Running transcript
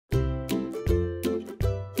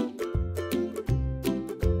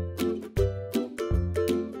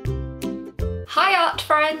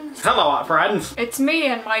Hello, friends. It's me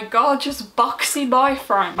and my gorgeous boxy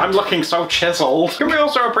boyfriend. I'm looking so chiseled. Can we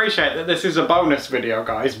also appreciate that this is a bonus video,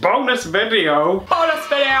 guys? Bonus video! Bonus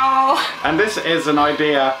video! And this is an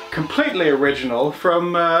idea completely original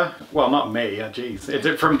from, well, not me, jeez. It's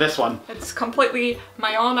from this one. It's completely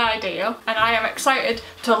my own idea, and I am excited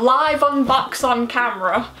to live unbox on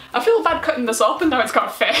camera. I feel bad cutting this open, now it's got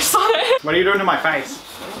a face on it. What are you doing to my face?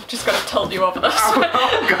 I'm just gonna tilt you over this.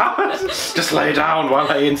 Oh God! Just lay down while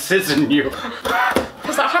I incision you.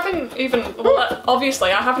 Because I haven't even, well,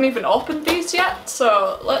 obviously I haven't even opened these yet,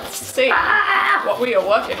 so let's see what we are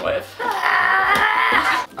working with.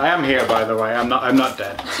 I am here, by the way. I'm not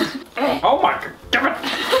dead. Oh my God! Damn it!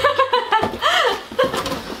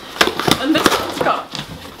 And this one's got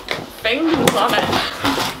things on it.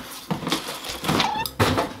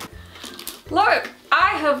 Look!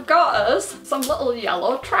 I have got us some little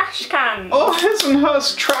yellow trash cans. Oh, his and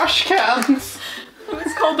hers trash cans.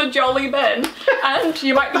 It's called a jolly bin. And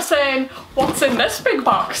you might be saying, what's in this big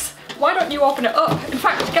box? Why don't you open it up? In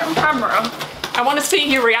fact, get on camera. I want to see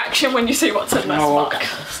your reaction when you see what's in this box. Okay.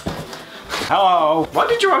 Hello. Why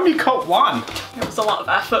did you only cut one? It was a lot of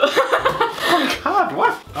effort. Oh my God,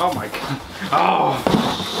 what? Oh my God.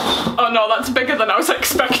 Oh. Oh no, that's bigger than I was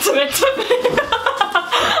expecting it to be.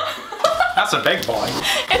 That's a big boy.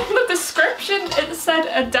 In the description, it said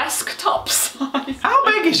a desktop size. How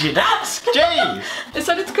big is your desk? Jeez. It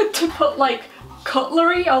said it's good to put like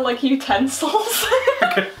cutlery or like utensils.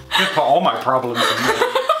 I could just put all my problems in there.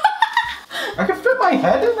 I can fit my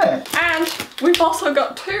head in it. And we've also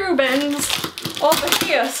got 2 bins over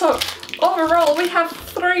here. So overall, we have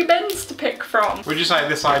 3 bins to pick from. Would you say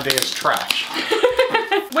this idea is trash?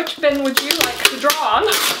 Which bin would you like to draw on?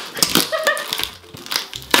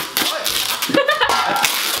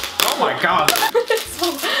 Oh my God. It's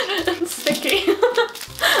so sticky.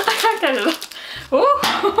 I can't get it. Ooh.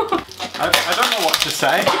 I don't know what to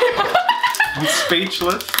say. I'm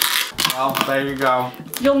speechless. Well, there you go.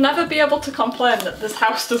 You'll never be able to complain that this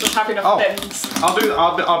house doesn't have enough bins.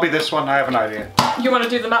 I'll be this one. I have an idea. You want to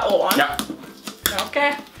do the metal one? Yep.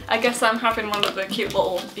 Okay. I guess I'm having one of the cute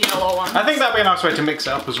little yellow ones. I think that'd be a nice way to mix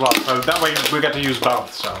it up as well. So that way we get to use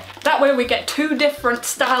both. So. That way we get 2 different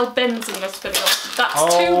style bins in this video. That's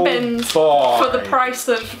 2 bins boy. for the price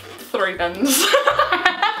of 3 bins.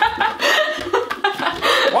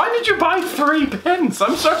 Why did you buy 3 bins?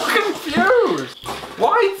 I'm so confused.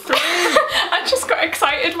 Why 3? I just got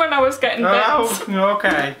excited when I was getting bins. Oh,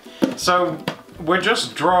 okay. So we're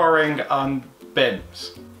just drawing on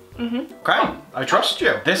bins. Mm-hmm. Okay, I trust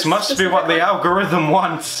you. This must be what the algorithm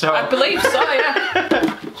wants, so... I believe so,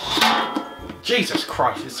 yeah. Jesus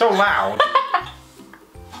Christ, it's so loud.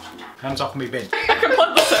 Hands off me, bin. I can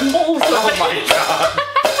play the cymbals. Oh my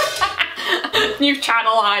God. New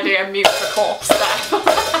channel idea, musical stuff.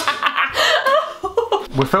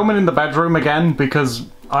 We're filming in the bedroom again because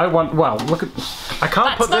I want, well, look at, I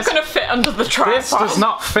can't put this... That's not going to fit under the tripod. This does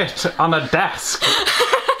not fit on a desk.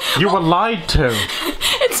 You were lied to.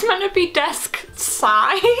 It's meant to be desk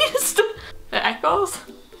sized. It echoes.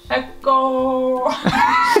 Echo.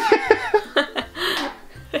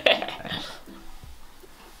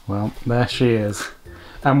 Well, there she is.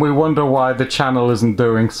 And we wonder why the channel isn't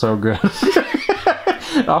doing so good.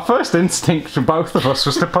 Our first instinct for both of us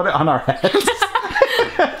was to put it on our heads.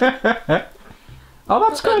 Oh,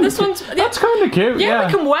 that's kind of cute. That's kind of cute, yeah.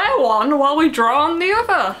 We can wear one while we draw on the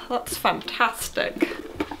other. That's fantastic.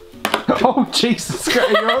 Oh, Jesus, are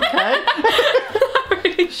you okay? I'm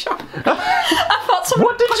really shocked. I thought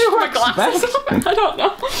someone pushed my glasses on. I don't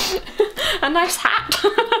know. A nice hat.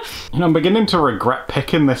 You know, I'm beginning to regret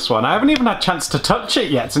picking this one. I haven't even had a chance to touch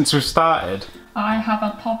it yet since we've started. I have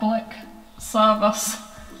a public service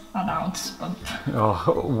announcement. Oh,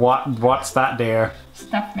 what's that, dear?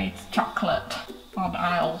 Steph needs chocolate on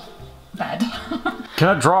aisle bed. Can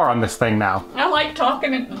I draw on this thing now? I like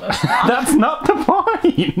talking into this. That's not the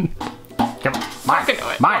point. Come on, mine.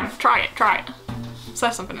 Mine. Try it. Say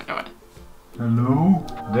something into it. Hello?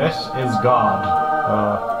 This is God.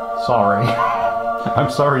 Sorry. I'm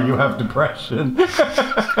sorry you have depression.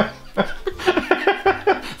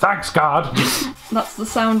 Thanks, God. That's the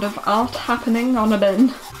sound of art happening on a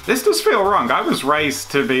bin. This does feel wrong. I was raised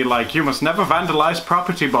to be like, you must never vandalize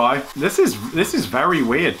property, boy. This is very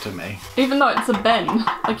weird to me. Even though it's a bin,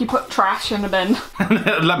 like you put trash in a bin.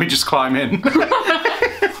 Let me just climb in.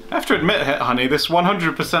 I have to admit, honey, this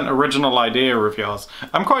 100% original idea of yours,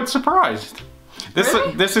 I'm quite surprised.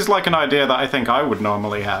 This is like an idea that I think I would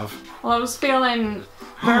normally have. Well, I was feeling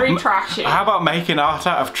very trashy. How about making art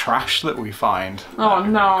out of trash that we find? Oh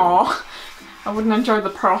no. I wouldn't enjoy the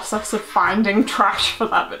process of finding trash for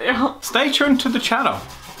that video. Stay tuned to the channel.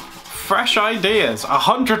 Fresh ideas,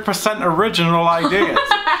 100% original ideas.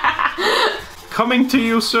 Coming to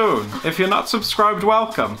you soon. If you're not subscribed,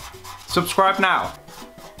 welcome. Subscribe now.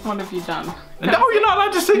 What have you done? No, you're not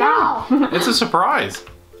allowed to say No. It's a surprise.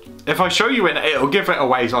 If I show you it, it'll give it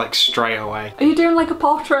away like straight away. Are you doing like a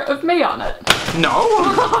portrait of me on it? No.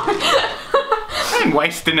 I ain't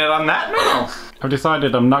wasting it on that, no. I've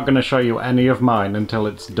decided I'm not going to show you any of mine until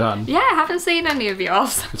it's done. Yeah, I haven't seen any of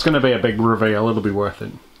yours. It's going to be a big reveal, it'll be worth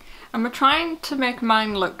it. I'm trying to make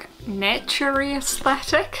mine look naturey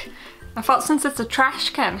aesthetic. I thought since it's a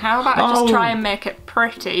trash can, how about I just try and make it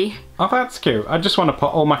pretty? Oh, that's cute. I just want to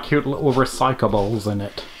put all my cute little recyclables in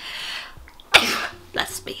it.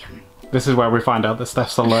 Let's be. This is where we find out that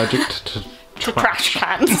Steph's allergic to trash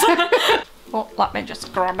cans. Well, let me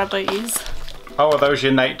just grab these. Oh, are those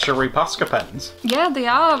your naturey Posca pens? Yeah, they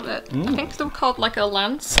are, but I think they were called like a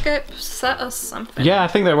landscape set or something. Yeah, I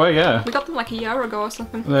think they were, yeah. We got them like a year ago or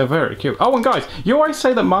something. They're very cute. Oh, and guys, you always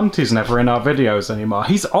say that Monty's never in our videos anymore.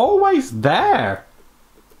 He's always there.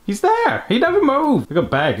 He's there. He never moved. We got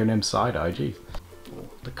begging him side-eye, geez. Oh,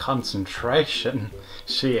 the concentration.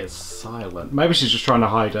 She is silent. Maybe she's just trying to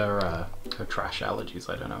hide her trash allergies,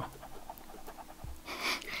 I don't know.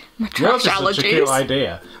 My trash allergies? Such a cute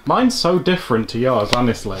idea. Mine's so different to yours,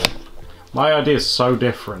 honestly. My idea is so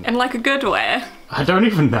different. In like a good way? I don't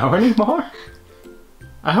even know anymore.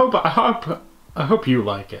 I hope you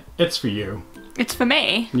like it. It's for you. It's for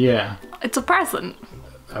me? Yeah. It's a present.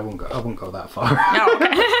 I won't go that far. No,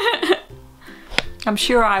 okay. I'm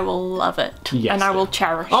sure I will love it. Yes. And I will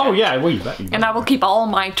cherish it. Oh yeah, well you bet you will. And I will keep all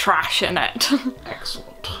my trash in it. Excellent.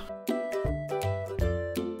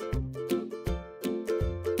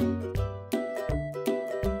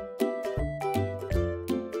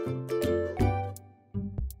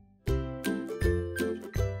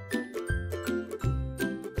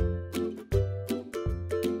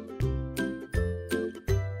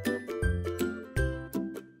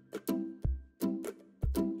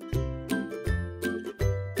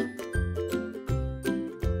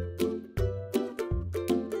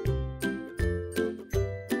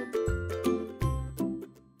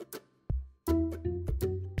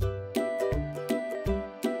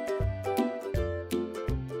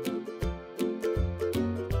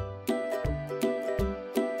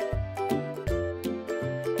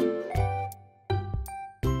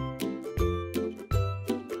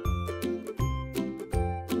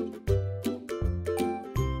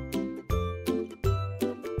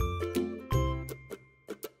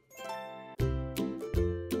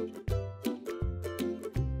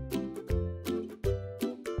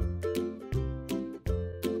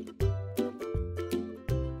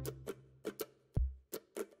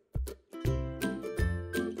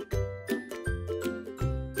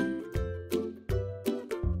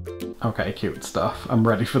 Okay, cute stuff. I'm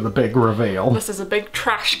ready for the big reveal. This is a big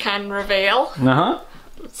trash can reveal. Uh-huh.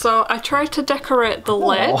 So I tried to decorate the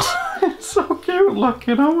lid. It's so cute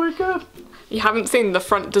looking, oh my god. You haven't seen the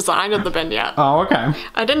front design of the bin yet. Oh, okay.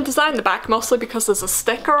 I didn't design the back mostly because there's a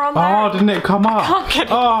sticker on there. Oh, didn't it come up? Can't get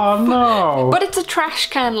it. Oh no. But it's a trash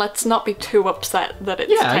can, let's not be too upset that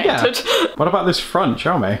it's tainted. Yeah. What about this front?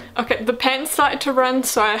 Show me. Okay, the paint started to run,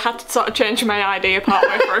 so I had to sort of change my idea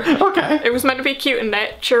partway through. Okay. It was meant to be cute and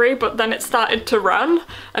naturey, but then it started to run,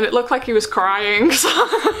 and it looked like he was crying, so...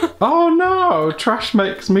 Oh no, trash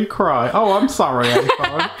makes me cry. Oh, I'm sorry,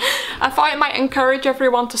 iPhone. I thought it might encourage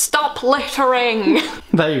everyone to stop littering.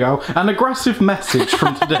 There you go. An aggressive message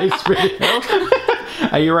from today's video.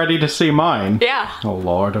 Are you ready to see mine? Yeah. Oh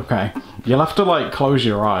lord, okay. You'll have to like close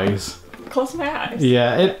your eyes. Close my eyes?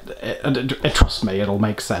 Yeah, trust me, it'll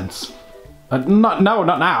make sense. Not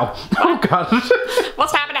now. Oh god.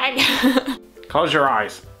 What's happening? Close your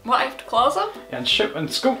eyes. What, I have to close them? And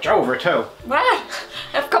scooch over too. Where?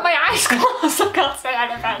 I've got my eyes closed, I can't say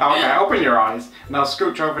anything. Okay, open your eyes. Now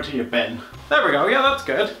scooch over to your bin. There we go, yeah, that's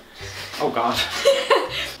good. Oh god.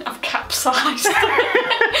 I've capsized.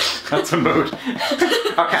 That's a mood.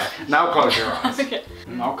 Okay, now close your eyes. Okay.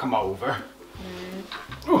 Now come over.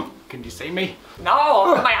 Ooh, can you see me? No,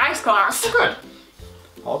 I've got my eyes closed. Good.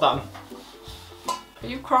 Hold on. Are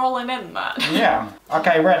you crawling in there? Yeah.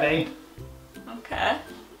 Okay, ready? Okay.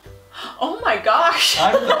 Oh my gosh!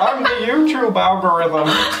 I'm the YouTube algorithm.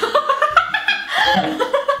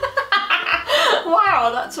 Wow,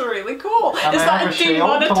 that's really cool. And Is I that have a a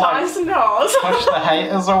shield to, demonetized nose? Push the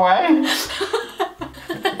haters away.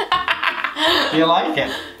 Do you like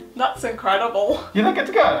it? That's incredible. You think it's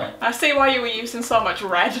good? I see why you were using so much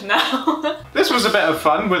red now. This was a bit of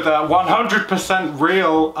fun with a 100%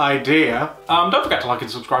 real idea. Don't forget to like and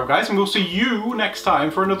subscribe, guys, and we'll see you next time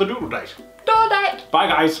for another Doodle Date. Doodle Date! Bye,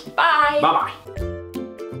 guys. Bye! Bye-bye.